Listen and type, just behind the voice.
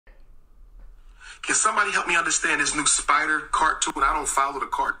Can somebody help me understand this new Spider cartoon? I don't follow the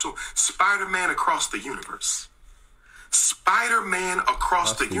cartoon. Spider-Man Across the Universe. Spider-Man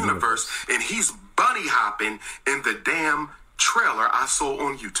Across the Universe, and he's bunny hopping in the damn trailer I saw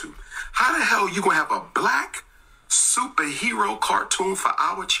on YouTube. How the hell you gonna have a black superhero cartoon for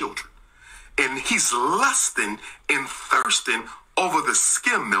our children? And he's lusting and thirsting over the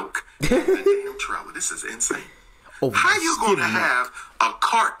skim milk in the damn trailer. This is insane. How you gonna have a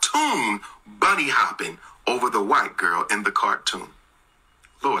cartoon bunny hopping over the white girl in the cartoon?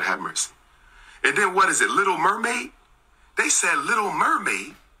 Lord have mercy. And then what is it, Little Mermaid? They said Little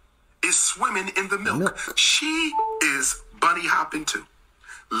Mermaid is swimming in the milk. She is bunny hopping too.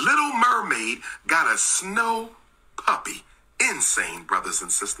 Little Mermaid got a snow puppy. Insane, brothers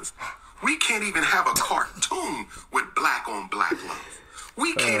and sisters. We can't even have a cartoon with black on black love.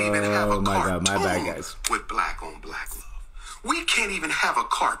 We can't even have a cartoon with black on black love. We can't even have a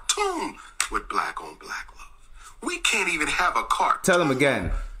cartoon with black on black love. We can't even have a cartoon. Tell them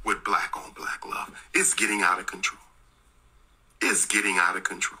again. With black on black love. It's getting out of control. It's getting out of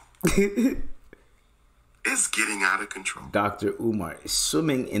control. It's getting out of control. Dr. Umar is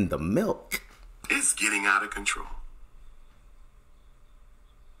swimming in the milk. It's getting out of control.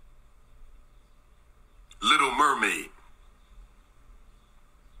 Little Mermaid.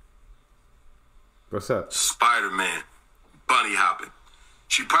 What's up? Spider-Man. Bunny hopping.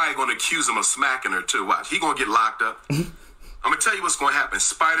 She probably gonna accuse him of smacking her too. Watch. He gonna get locked up. I'm gonna tell you what's gonna happen.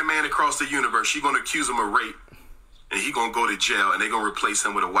 Spider-Man Across the Universe. She gonna accuse him of rape. And he gonna go to jail, and they gonna replace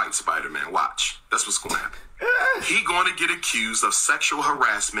him with a white Spider-Man. Watch. That's what's gonna happen. He gonna get accused of sexual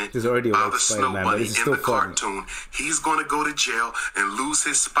harassment by the Snow Bunny in the cartoon. He's gonna go to jail and lose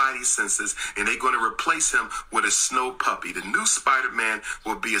his spidey senses, and they're gonna replace him with a snow puppy. The new Spider-Man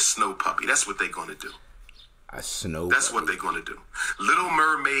will be a snow puppy. That's what they're gonna do. A snow That's puppy. what they're gonna do. Little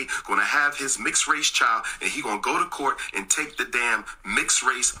Mermaid gonna have his mixed race child, and he gonna go to court and take the damn mixed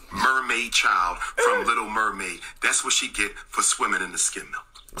race mermaid child from Little Mermaid. That's what she get for swimming in the skim milk.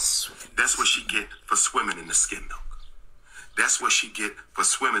 That's what she get for swimming in the skim milk. That's what she get for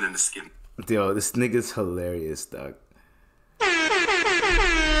swimming in the skim. Yo, this nigga's hilarious, dog.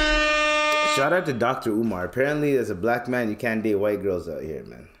 Shout out to Dr. Umar. Apparently, as a black man, you can't date white girls out here,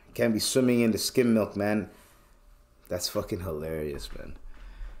 man. You can't be swimming in the skim milk, man. That's fucking hilarious, man.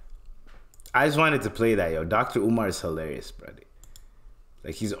 I just wanted to play that, yo. Dr. Umar is hilarious, brother.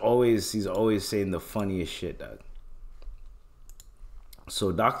 Like, he's always saying the funniest shit, dog.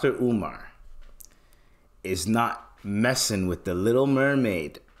 So Dr. Umar is not messing with the Little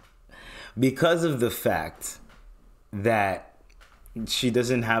Mermaid because of the fact that she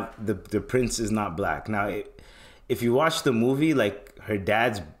doesn't have the prince is not black. Now, if you watch the movie, like, her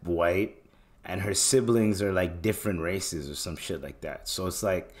dad's white and her siblings are like different races or some shit like that. So it's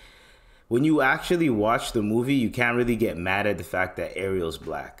like, when you actually watch the movie, you can't really get mad at the fact that Ariel's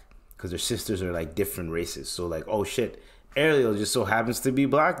black because her sisters are like different races. So like, oh shit, Ariel just so happens to be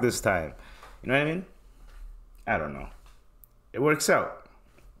black this time. You know what I mean? I don't know. It works out.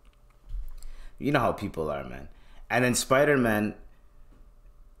 You know how people are, man. And then Spider-Man,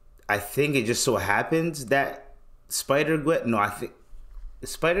 I think it just so happens that Spider-Gwen, no, I think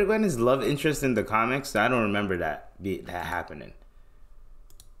Spider-Gwen is love interest in the comics. I don't remember that happening.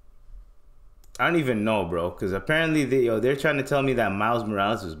 I don't even know, bro, because apparently they're trying to tell me that Miles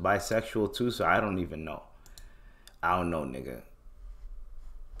Morales is bisexual too, so I don't even know. I don't know, nigga.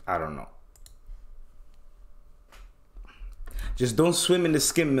 I don't know. Just don't swim in the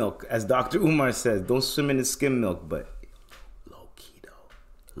skim milk, as Dr. Umar says. Don't swim in the skim milk, but low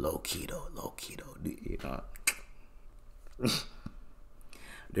keto, you know.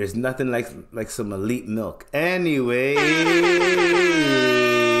 There's nothing like some elite milk. Anyway.